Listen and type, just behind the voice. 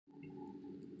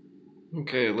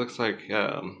Okay, it looks like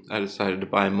I decided to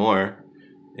buy more,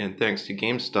 and thanks to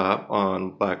GameStop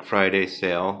on Black Friday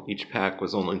sale, each pack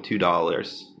was only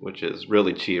 $2, which is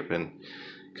really cheap and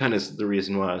kind of the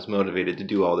reason why I was motivated to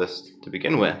do all this to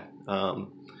begin with.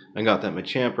 I got that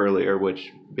Machamp earlier,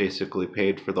 which basically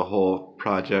paid for the whole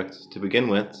project to begin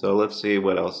with. So let's see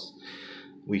what else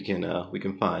we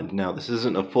can find. Now this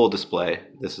isn't a full display.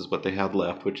 This is what they had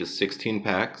left, which is 16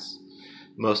 packs,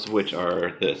 most of which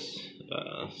are this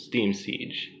Steam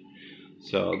Siege.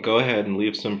 So go ahead and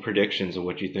leave some predictions of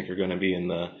what you think are going to be in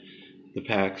the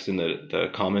packs in the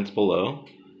comments below,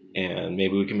 and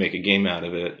maybe we can make a game out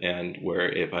of it. And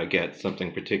where if I get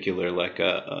something particular like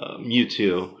a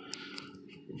Mewtwo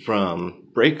from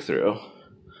Breakthrough,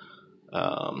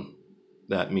 um,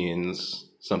 that means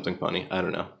something funny. I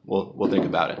don't know. We'll think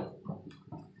about it.